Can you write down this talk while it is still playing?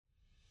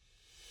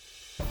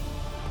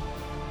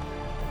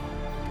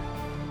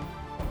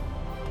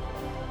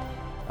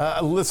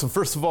Listen,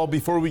 first of all,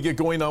 before we get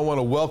going, I want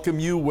to welcome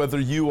you, whether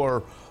you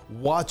are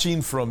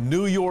watching from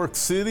New York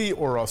City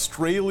or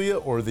Australia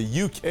or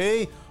the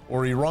UK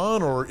or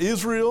Iran or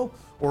Israel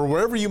or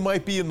wherever you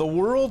might be in the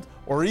world,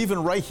 or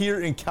even right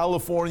here in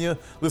California.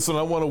 Listen,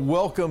 I want to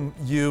welcome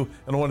you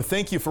and I want to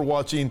thank you for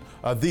watching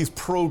these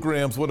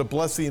programs. What a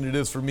blessing it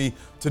is for me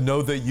to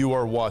know that you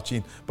are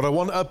watching. But I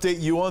want to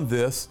update you on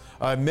this.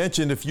 I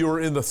mentioned if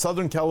you're in the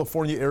Southern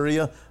California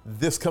area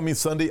this coming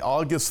Sunday,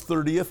 August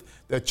 30th,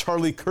 that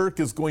Charlie Kirk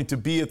is going to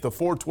be at the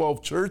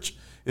 412 Church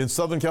in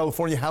Southern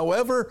California.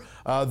 However,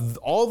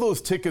 all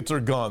those tickets are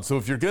gone. So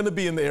if you're going to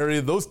be in the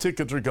area, those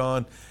tickets are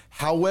gone.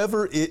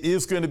 However, it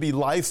is going to be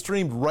live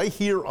streamed right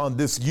here on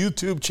this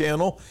YouTube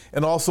channel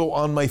and also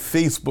on my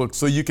Facebook.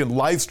 So you can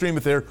live stream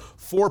it there,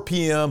 4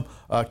 p.m.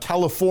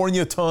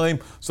 California time.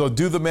 So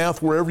do the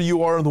math wherever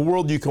you are in the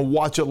world. You can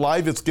watch it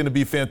live. It's going to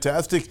be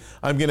fantastic.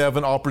 I'm going to have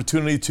an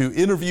opportunity to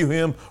interview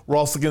him. We're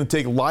also going to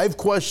take live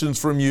questions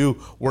from you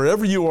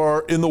wherever you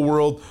are in the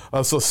world.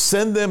 So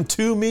send them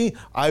to me.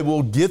 I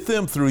will get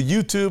them through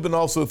YouTube and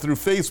also through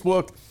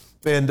Facebook.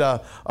 And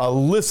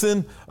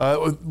listen,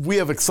 we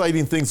have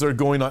exciting things that are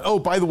going on. Oh,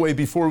 by the way,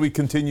 before we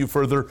continue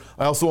further,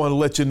 I also want to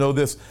let you know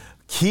this.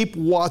 Keep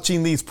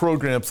watching these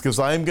programs because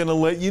I'm going to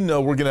let you know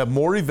we're going to have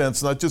more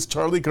events, not just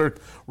Charlie Kirk.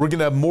 We're going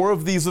to have more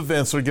of these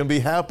events that are going to be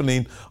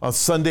happening on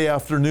Sunday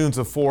afternoons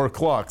at 4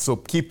 o'clock. So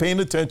keep paying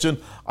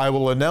attention. I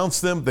will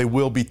announce them. They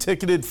will be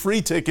ticketed,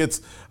 free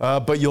tickets,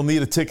 but you'll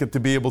need a ticket to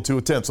be able to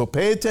attend. So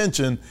pay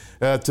attention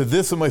to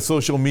this in my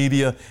social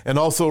media. And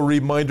also a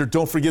reminder,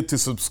 don't forget to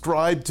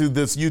subscribe to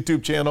this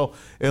YouTube channel.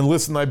 And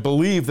listen, I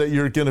believe that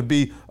you're going to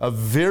be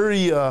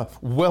very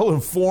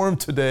well-informed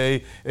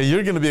today, and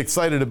you're going to be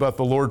excited about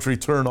the Lord's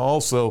return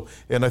also,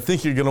 and I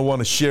think you're going to want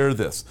to share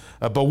this.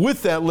 But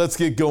with that, let's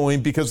get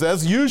going, because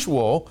as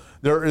usual,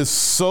 there is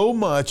so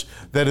much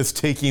that is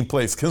taking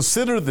place.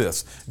 Consider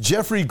this.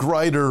 Jeffrey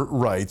Greider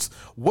writes,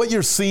 "What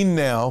you're seeing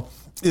now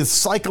is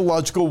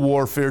psychological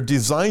warfare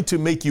designed to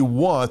make you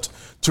want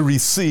to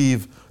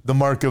receive the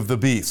mark of the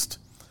beast."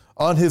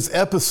 On his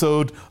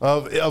episode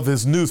of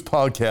his news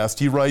podcast,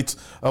 he writes,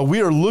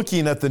 "We are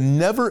looking at the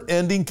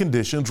never-ending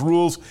conditions,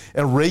 rules,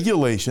 and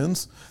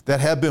regulations that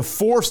have been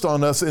forced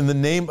on us in the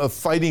name of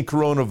fighting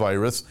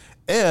coronavirus,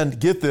 and,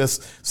 get this,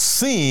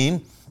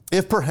 seeing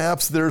if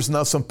perhaps there's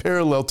now some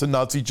parallel to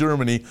Nazi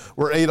Germany,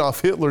 where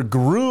Adolf Hitler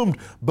groomed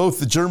both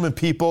the German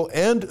people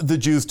and the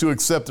Jews to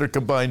accept their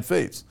combined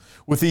faiths.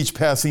 With each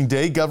passing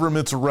day,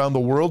 governments around the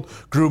world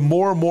grew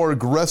more and more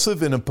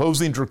aggressive in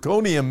imposing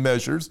draconian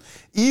measures,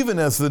 even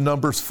as the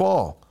numbers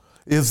fall.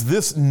 Is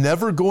this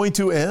never going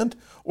to end?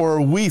 Or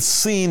are we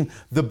seeing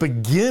the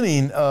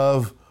beginning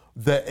of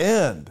the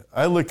end?"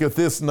 I look at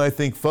this and I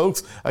think,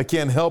 folks, I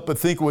can't help but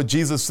think what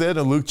Jesus said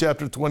in Luke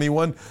chapter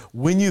 21.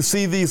 When you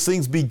see these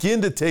things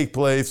begin to take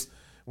place,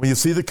 when you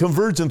see the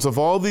convergence of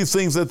all these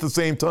things at the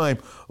same time,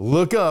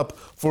 look up,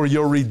 for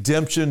your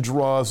redemption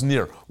draws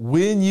near.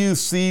 When you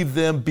see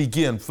them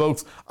begin,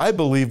 folks, I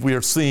believe we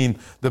are seeing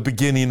the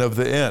beginning of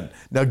the end.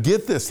 Now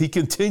get this, he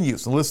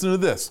continues, and listen to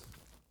this.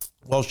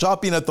 "While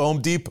shopping at the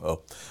Home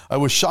Depot, I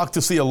was shocked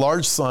to see a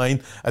large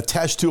sign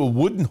attached to a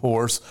wooden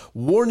horse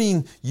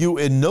warning you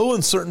in no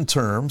uncertain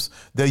terms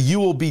that you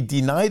will be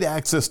denied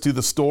access to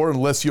the store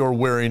unless you're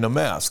wearing a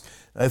mask."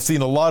 I've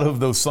seen a lot of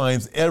those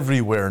signs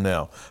everywhere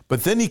now.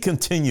 But then he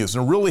continues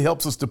and really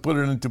helps us to put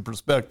it into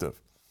perspective.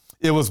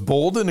 "It was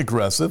bold and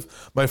aggressive.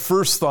 My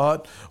first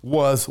thought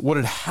was what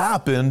had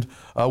happened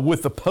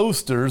with the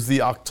posters, the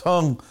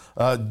Achtung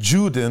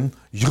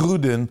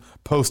Juden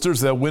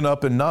posters that went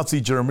up in Nazi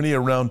Germany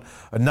around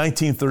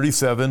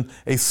 1937,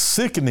 a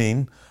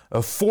sickening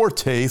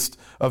foretaste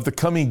of the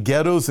coming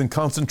ghettos and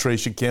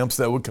concentration camps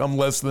that would come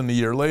less than a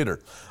year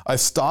later. I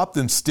stopped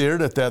and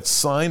stared at that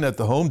sign at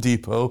the Home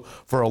Depot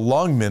for a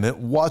long minute,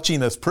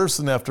 watching as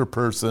person after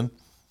person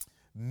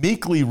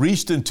meekly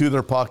reached into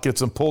their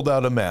pockets and pulled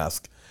out a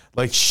mask,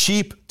 like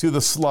sheep to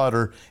the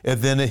slaughter,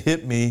 and then it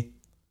hit me,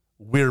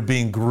 we're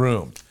being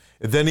groomed."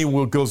 And then he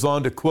goes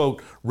on to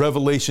quote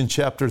Revelation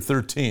chapter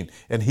 13,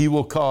 "And he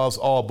will cause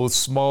all, both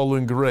small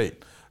and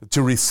great,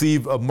 to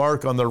receive a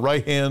mark on their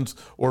right hands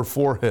or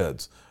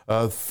foreheads,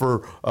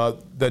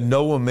 that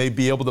no one may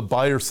be able to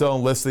buy or sell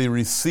unless they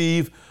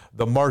receive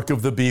the mark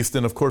of the beast."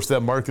 And of course, that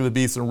mark of the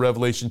beast in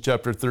Revelation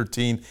chapter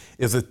 13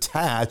 is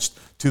attached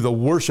to the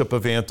worship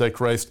of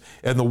Antichrist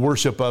and the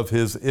worship of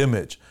his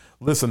image.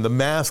 Listen, the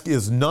mask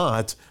is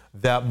not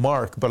that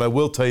mark, but I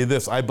will tell you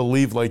this, I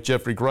believe, like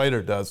Jeffrey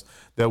Greider does,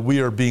 that we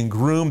are being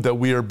groomed, that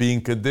we are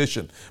being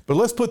conditioned. But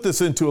let's put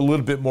this into a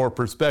little bit more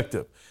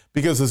perspective.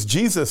 Because as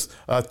Jesus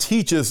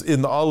teaches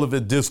in the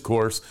Olivet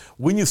Discourse,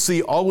 when you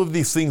see all of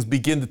these things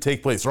begin to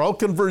take place, they're all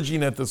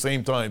converging at the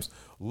same time.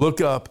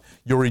 Look up,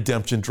 your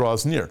redemption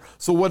draws near.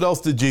 So what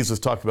else did Jesus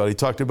talk about? He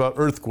talked about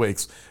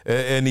earthquakes,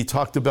 and he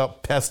talked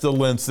about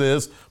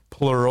pestilences,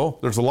 plural.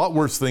 There's a lot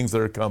worse things that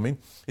are coming.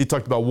 He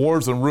talked about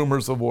wars and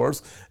rumors of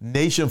wars,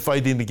 nation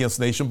fighting against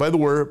nation. By the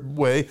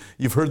way,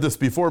 you've heard this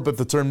before, but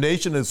the term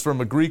nation is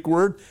from a Greek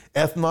word,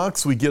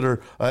 ethnos. We get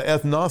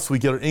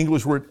our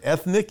English word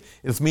ethnic.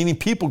 It's meaning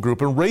people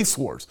group, and race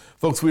wars.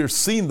 Folks, we are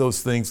seeing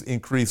those things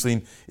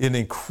increasing in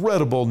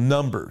incredible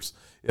numbers.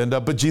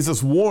 But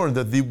Jesus warned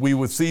that we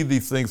would see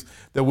these things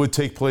that would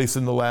take place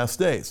in the last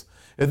days.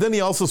 And then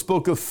he also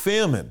spoke of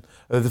famine,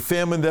 the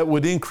famine that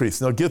would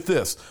increase. Now get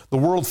this, the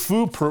World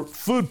Food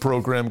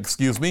Program,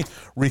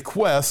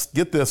 requests,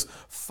 get this,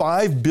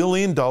 $5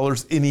 billion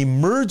in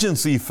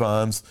emergency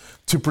funds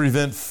to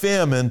prevent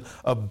famine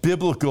of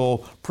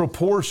biblical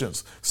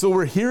proportions. So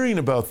we're hearing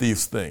about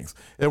these things,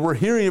 and we're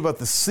hearing about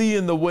the sea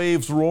and the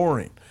waves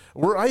roaring.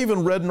 I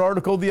even read an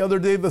article the other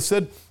day that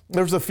said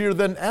there's a fear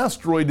that an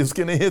asteroid is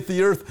going to hit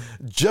the earth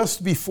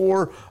just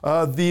before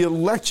the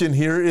election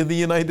here in the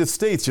United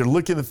States. You're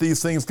looking at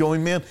these things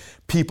going, man,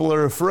 people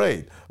are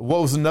afraid.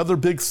 What was another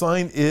big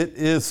sign? It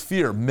is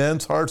fear.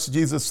 Men's hearts,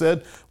 Jesus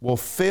said, will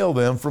fail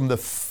them from the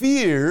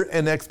fear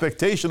and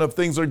expectation of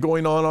things that are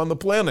going on the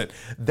planet.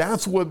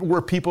 That's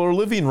where people are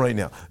living right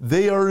now.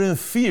 They are in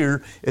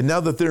fear, and now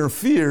that they're in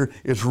fear,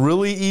 it's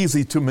really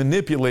easy to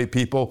manipulate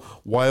people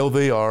while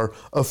they are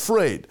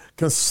afraid.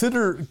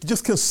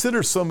 Just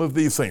consider some of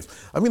these things.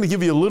 I'm going to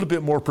give you a little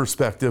bit more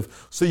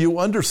perspective so you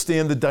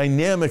understand the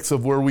dynamics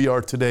of where we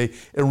are today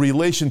in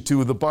relation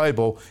to the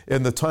Bible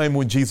and the time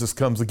when Jesus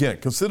comes again.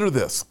 Consider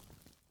this.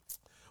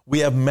 We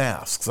have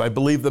masks. I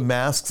believe the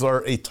masks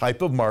are a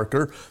type of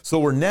marker. So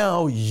we're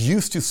now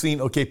used to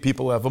seeing, okay,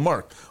 people have a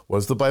mark. What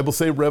does the Bible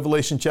say?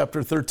 Revelation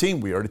chapter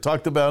 13. We already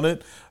talked about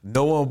it.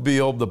 No one will be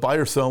able to buy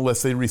or sell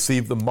unless they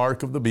receive the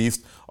mark of the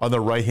beast on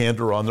their right hand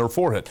or on their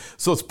forehead.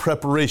 So it's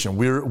preparation.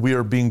 We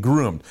are being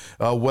groomed.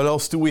 What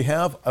else do we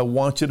have? I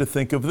want you to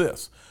think of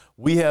this.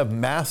 We have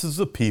masses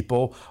of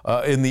people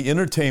in the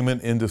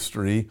entertainment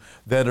industry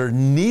that are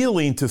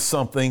kneeling to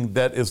something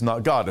that is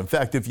not God. In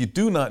fact, if you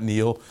do not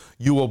kneel,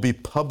 you will be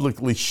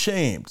publicly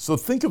shamed. So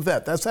think of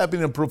that. That's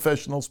happening in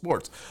professional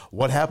sports.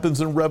 What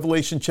happens in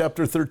Revelation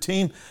chapter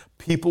 13?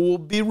 People will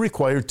be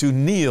required to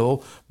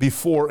kneel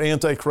before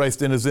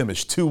Antichrist in his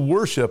image, to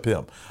worship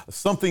him,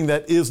 something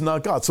that is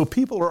not God. So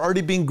people are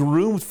already being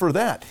groomed for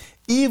that.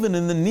 Even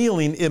in the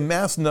kneeling in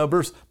mass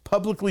numbers,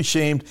 publicly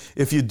shamed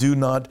if you do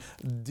not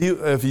deal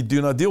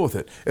with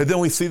it. And then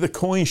we see the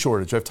coin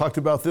shortage. I've talked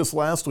about this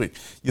last week.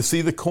 You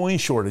see the coin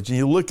shortage, and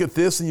you look at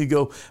this and you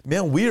go,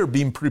 man, we are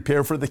being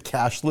prepared for the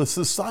cashless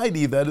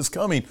society that is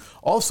coming.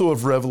 Also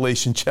of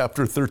Revelation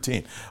chapter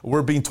 13.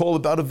 We're being told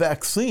about a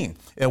vaccine,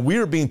 and we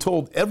are being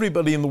told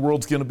everybody in the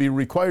world is going to be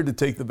required to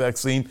take the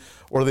vaccine,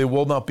 or they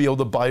will not be able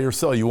to buy or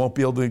sell. You won't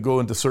be able to go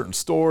into certain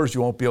stores.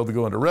 You won't be able to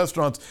go into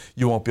restaurants.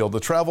 You won't be able to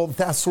travel,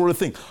 that sort of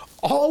thing.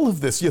 All of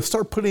this, you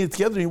start putting it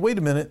together and you wait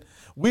a minute,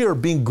 we are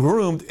being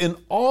groomed in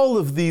all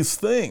of these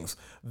things.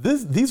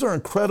 These are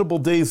incredible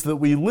days that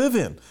we live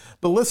in.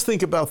 But let's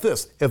think about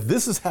this. If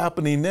this is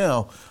happening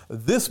now,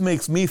 this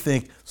makes me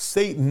think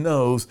Satan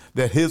knows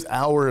that his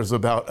hour is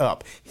about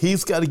up.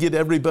 He's got to get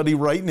everybody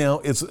right now.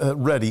 It's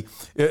ready.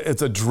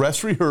 It's a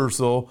dress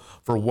rehearsal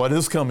for what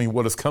is coming.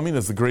 What is coming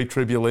is the Great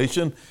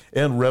Tribulation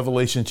and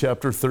Revelation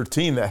chapter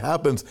 13 that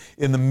happens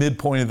in the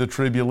midpoint of the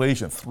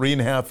tribulation,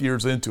 3.5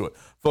 years into it.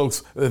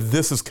 Folks,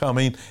 this is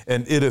coming,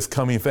 and it is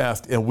coming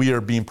fast, and we are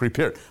being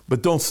prepared.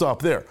 But don't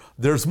stop there.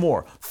 There's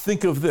more.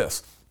 Think of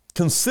this.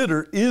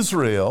 Consider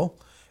Israel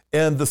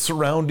and the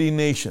surrounding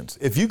nations.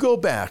 If you go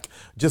back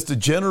just a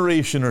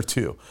generation or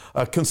two,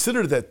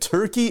 consider that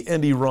Turkey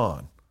and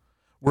Iran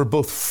were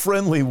both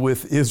friendly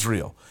with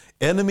Israel.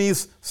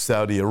 Enemies,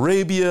 Saudi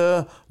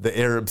Arabia, the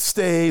Arab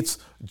states,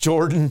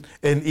 Jordan,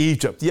 and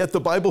Egypt. Yet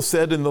the Bible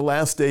said in the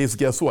last days,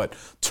 guess what?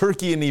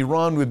 Turkey and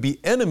Iran would be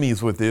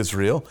enemies with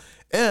Israel,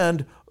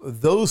 and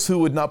those who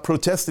would not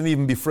protest and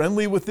even be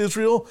friendly with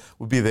Israel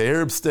would be the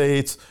Arab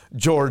states,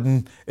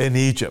 Jordan, and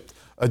Egypt.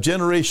 A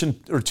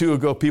generation or two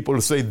ago, people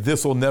would say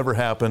this will never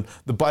happen.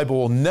 The Bible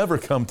will never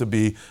come to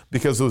be,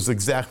 because it was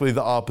exactly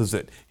the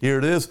opposite. Here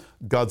it is.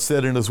 God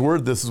said in his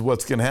word, this is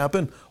what's going to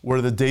happen. What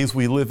are the days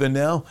we live in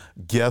now?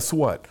 Guess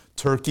what?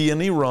 Turkey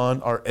and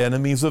Iran are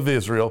enemies of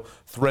Israel,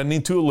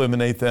 threatening to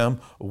eliminate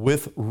them,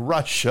 with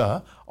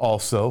Russia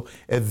also.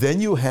 And then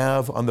you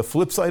have, on the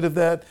flip side of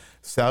that,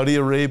 Saudi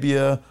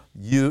Arabia,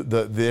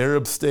 the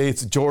Arab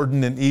states,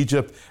 Jordan and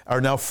Egypt are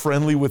now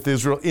friendly with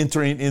Israel,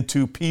 entering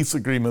into peace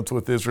agreements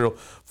with Israel.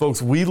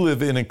 Folks, we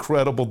live in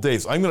incredible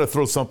days. I'm going to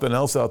throw something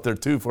else out there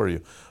too for you.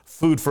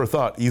 Food for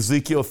thought.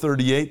 Ezekiel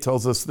 38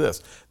 tells us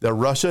this, that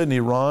Russia and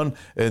Iran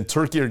and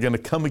Turkey are going to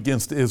come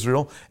against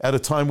Israel at a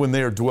time when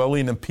they are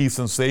dwelling in peace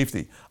and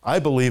safety. I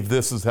believe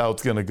this is how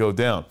it's going to go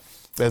down.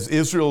 As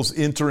Israel's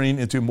entering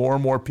into more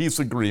and more peace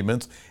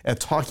agreements and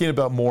talking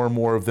about more and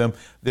more of them,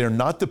 they're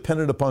not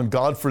dependent upon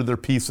God for their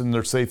peace and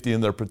their safety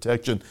and their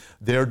protection.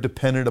 They're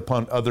dependent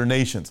upon other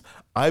nations.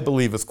 I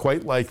believe it's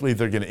quite likely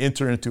they're going to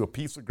enter into a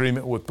peace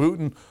agreement with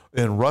Putin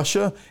in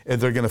Russia, and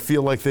they're going to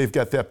feel like they've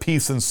got that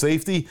peace and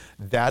safety.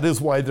 That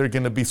is why they're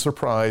going to be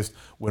surprised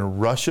when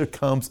Russia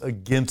comes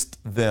against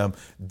them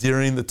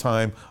during the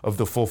time of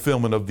the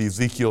fulfillment of the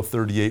Ezekiel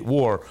 38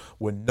 war.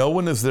 When no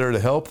one is there to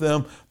help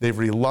them, they've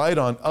relied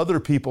on other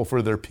people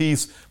for their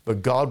peace,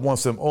 but God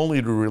wants them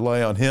only to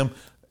rely on Him.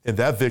 And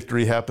that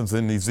victory happens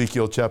in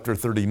Ezekiel chapter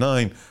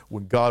 39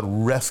 when God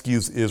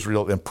rescues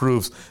Israel and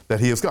proves that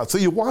He is God. So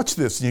you watch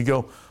this and you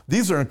go,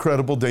 these are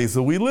incredible days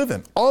that we live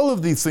in. All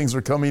of these things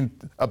are coming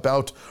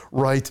about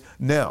right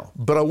now.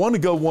 But I want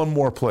to go one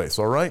more place,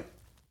 all right?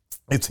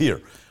 It's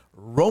here.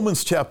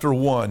 Romans chapter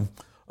 1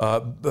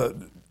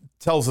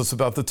 tells us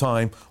about the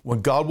time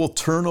when God will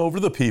turn over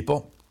the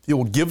people. He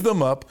will give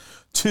them up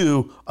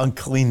to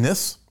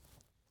uncleanness.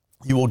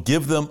 He will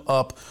give them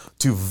up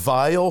to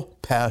vile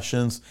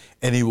passions,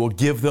 and He will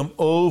give them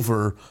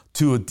over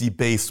to a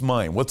debased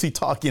mind. What's He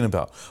talking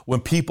about? When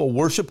people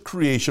worship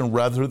creation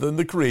rather than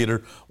the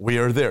Creator, we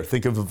are there.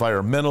 Think of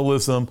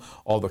environmentalism,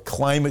 all the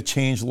climate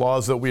change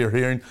laws that we are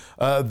hearing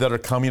that are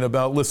coming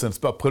about. Listen, it's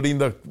about putting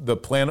the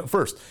planet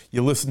first.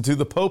 You listen to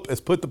the Pope,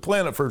 it's put the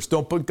planet first,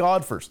 don't put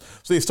God first.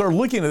 So you start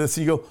looking at this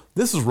and you go,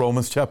 this is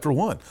Romans chapter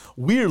 1.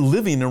 We are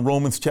living in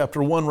Romans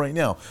chapter 1 right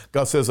now.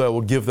 God says, I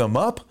will give them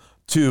up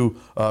to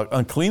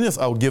uncleanness.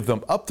 I will give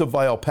them up to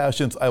vile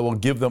passions. I will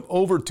give them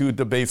over to a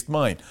debased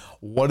mind.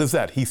 What is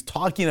that? He's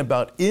talking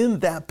about in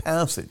that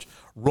passage,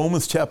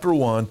 Romans chapter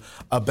 1,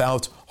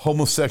 about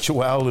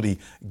homosexuality.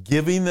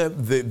 Giving them,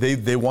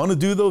 they want to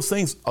do those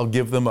things, I'll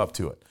give them up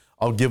to it.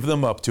 I'll give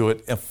them up to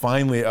it, and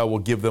finally I will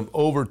give them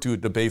over to a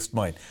debased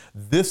mind.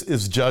 This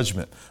is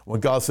judgment.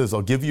 When God says,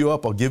 I'll give you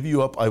up, I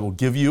will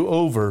give you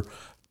over,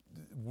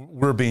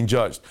 we're being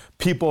judged.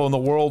 People in the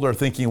world are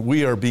thinking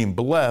we are being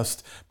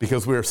blessed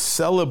because we're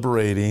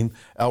celebrating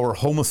our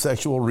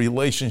homosexual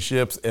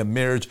relationships and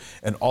marriage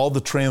and all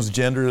the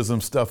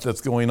transgenderism stuff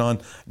that's going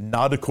on,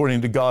 not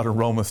according to God in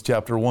Romans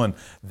chapter 1.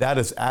 That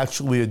is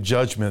actually a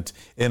judgment,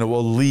 and it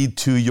will lead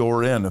to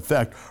your end. In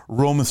fact,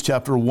 Romans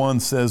chapter 1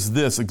 says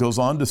this. It goes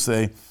on to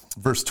say,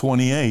 verse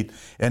 28,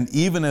 and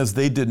even as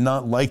they did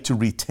not like to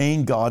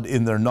retain God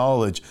in their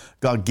knowledge,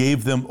 God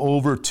gave them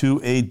over to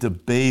a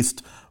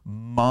debased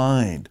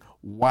mind.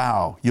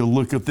 Wow. You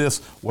look at this.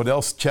 What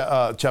else?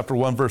 Chapter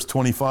 1, verse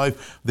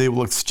 25. They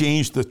will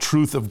exchange the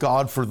truth of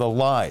God for the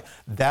lie.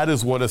 That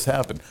is what has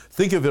happened.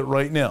 Think of it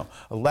right now.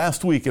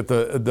 Last week at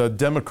the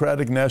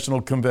Democratic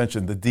National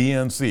Convention, the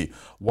DNC,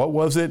 what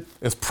was it?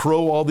 It's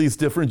pro all these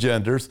different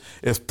genders.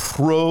 It's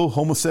pro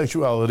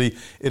homosexuality.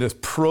 It is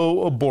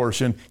pro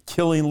abortion,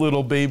 killing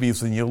little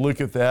babies. And you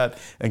look at that,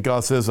 and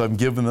God says, I've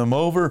given them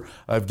over.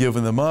 I've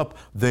given them up.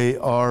 They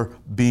are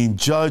being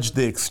judged.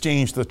 They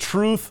exchange the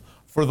truth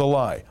for the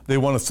lie. They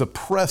want to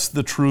suppress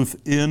the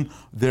truth in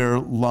their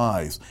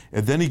lives.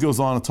 And then he goes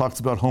on and talks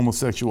about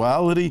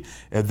homosexuality.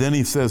 And then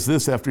he says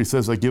this after he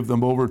says, I give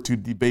them over to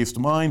debased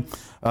mind,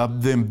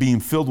 them being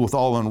filled with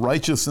all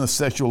unrighteousness,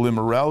 sexual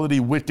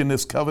immorality,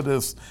 wickedness,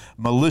 covetous,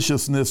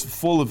 maliciousness,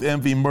 full of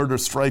envy, murder,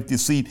 strife,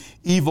 deceit,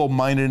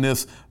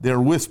 evil-mindedness.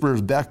 They're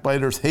whisperers,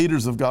 backbiters,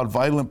 haters of God,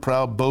 violent,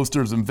 proud,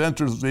 boasters,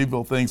 inventors of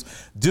evil things,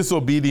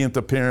 disobedient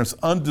to parents,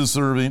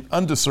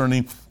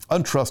 undiscerning,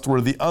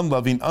 untrustworthy,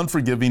 unloving,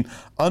 unforgiving,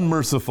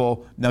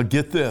 unmerciful. Now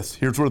get this,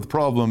 here's where the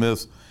problem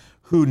is.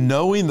 Who,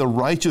 knowing the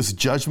righteous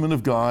judgment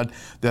of God,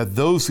 that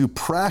those who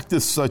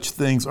practice such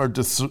things are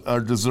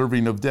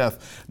deserving of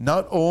death,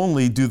 not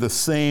only do the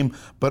same,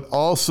 but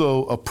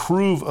also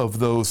approve of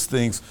those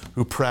things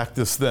who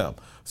practice them.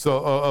 So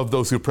of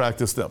those who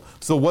practice them.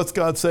 So what's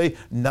God say?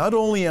 Not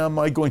only am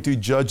I going to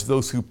judge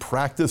those who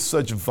practice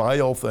such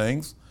vile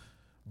things,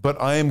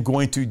 but I am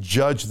going to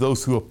judge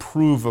those who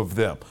approve of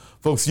them.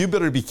 Folks, you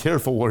better be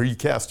careful where you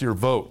cast your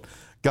vote.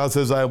 God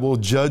says, I will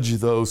judge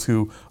those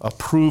who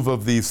approve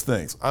of these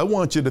things. I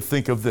want you to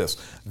think of this.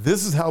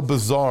 This is how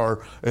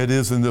bizarre it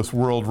is in this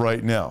world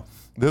right now.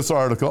 This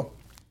article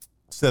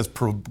says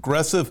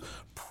progressive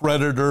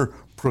predator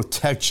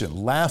protection.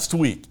 Last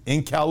week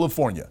in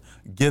California,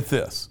 get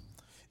this.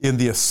 In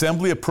the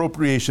Assembly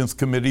Appropriations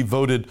Committee, they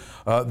voted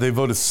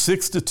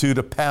 6-2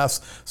 to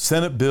pass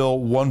Senate Bill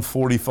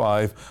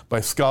 145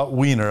 by Scott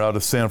Wiener out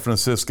of San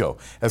Francisco.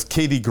 As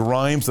Katie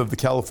Grimes of the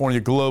California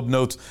Globe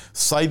notes,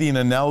 citing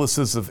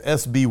analysis of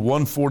SB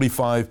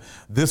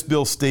 145, this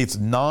bill states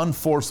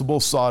non-forcible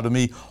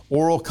sodomy,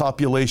 oral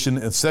copulation,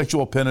 and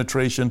sexual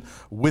penetration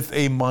with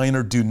a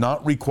minor do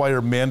not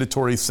require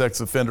mandatory sex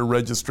offender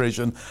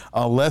registration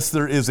unless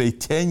there is a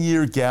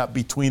 10-year gap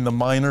between the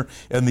minor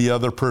and the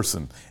other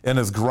person. And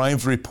as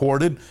Grimes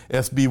reported,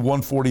 SB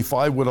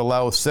 145 would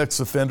allow a sex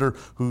offender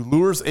who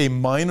lures a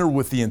minor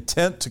with the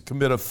intent to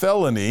commit a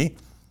felony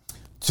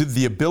to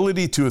the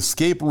ability to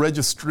escape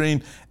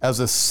registering as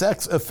a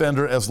sex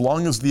offender as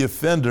long as the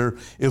offender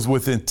is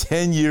within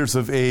 10 years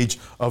of age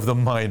of the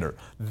minor.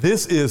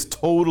 This is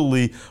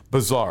totally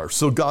bizarre.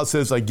 So God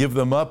says, I give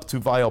them up to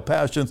vile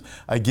passions.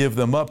 I give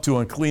them up to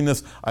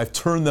uncleanness. I've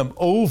turned them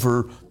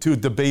over to a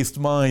debased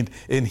mind.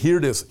 And here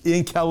it is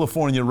in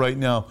California right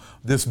now,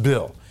 this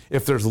bill.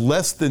 if there's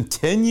less than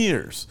 10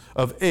 years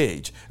of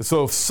age.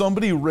 So if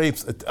somebody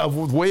rapes, the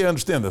way I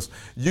understand this,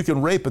 you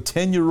can rape a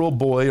 10-year-old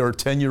boy or a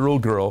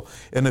 10-year-old girl,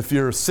 and if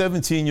you're a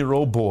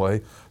 17-year-old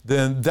boy,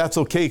 then that's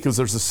okay because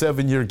there's a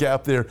 7-year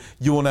gap there.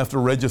 You won't have to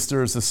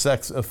register as a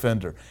sex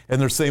offender.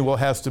 And they're saying, well, it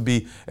has to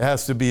be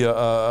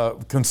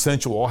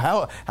consensual.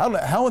 How in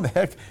the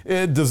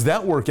heck does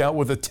that work out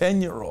with a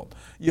 10-year-old?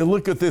 You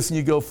look at this and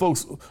you go,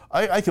 folks,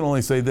 I can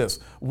only say this.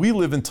 We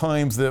live in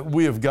times that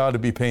we have got to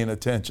be paying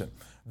attention.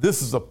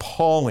 This is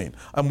appalling.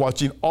 I'm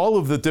watching all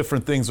of the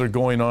different things that are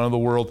going on in the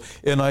world,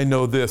 and I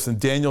know this. In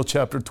Daniel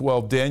chapter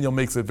 12, Daniel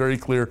makes it very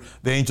clear,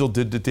 the angel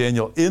did to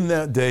Daniel, in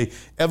that day,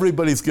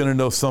 everybody's going to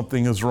know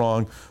something is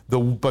wrong,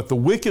 but the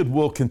wicked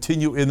will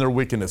continue in their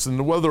wickedness. In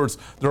other words,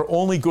 they're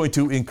only going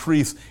to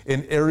increase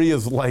in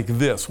areas like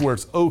this, where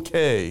it's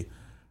okay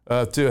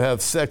to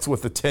have sex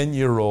with a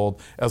 10-year-old,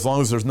 as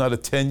long as there's not a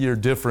 10-year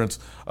difference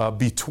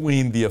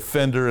between the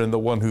offender and the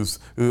one who's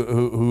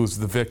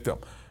the victim.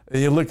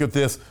 And you look at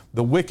this,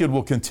 the wicked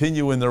will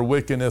continue in their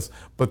wickedness,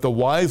 but the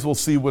wise will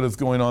see what is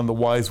going on. The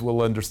wise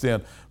will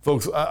understand.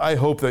 Folks, I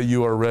hope that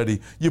you are ready.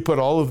 You put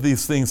all of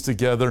these things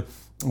together.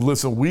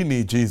 Listen, we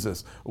need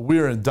Jesus.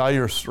 We're in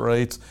dire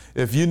straits.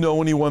 If you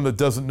know anyone that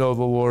doesn't know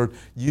the Lord,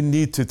 you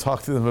need to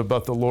talk to them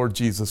about the Lord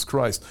Jesus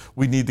Christ.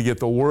 We need to get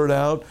the word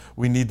out.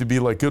 We need to be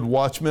like good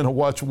watchmen and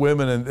watch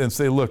women and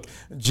say, look,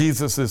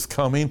 Jesus is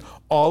coming.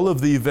 All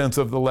of the events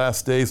of the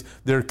last days,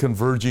 they're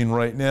converging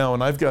right now.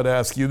 And I've got to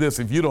ask you this.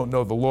 If you don't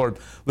know the Lord,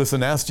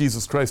 listen, ask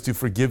Jesus Christ to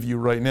forgive you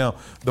right now.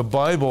 The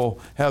Bible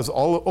has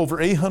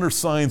over 800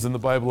 signs in the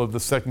Bible of the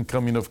second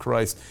coming of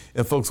Christ.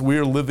 And folks, we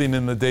are living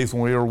in the days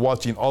when we are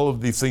watching all of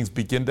these things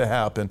begin to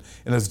happen.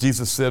 And as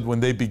Jesus said, when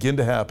they begin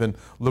to happen,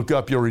 look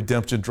up, your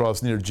redemption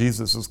draws near.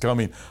 Jesus is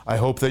coming. I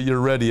hope that you're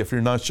ready. If you're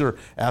not sure,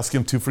 ask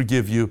him to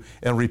forgive you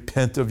and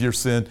repent of your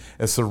sin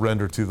and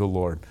surrender to the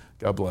Lord.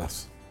 God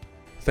bless.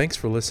 Thanks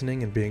for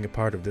listening and being a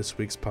part of this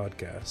week's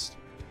podcast.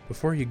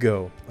 Before you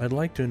go, I'd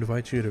like to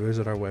invite you to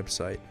visit our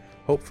website,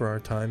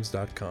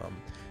 hopeforourtimes.com,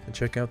 and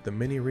check out the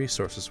many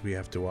resources we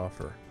have to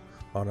offer.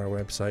 On our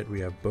website, we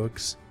have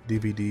books,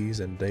 DVDs,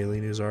 and daily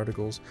news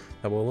articles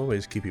that will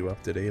always keep you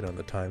up to date on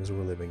the times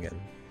we're living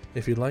in.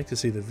 If you'd like to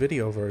see the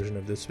video version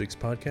of this week's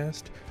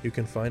podcast, you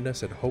can find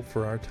us at Hope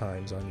for Our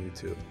Times on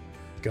YouTube.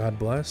 God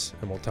bless,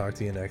 and we'll talk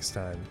to you next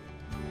time.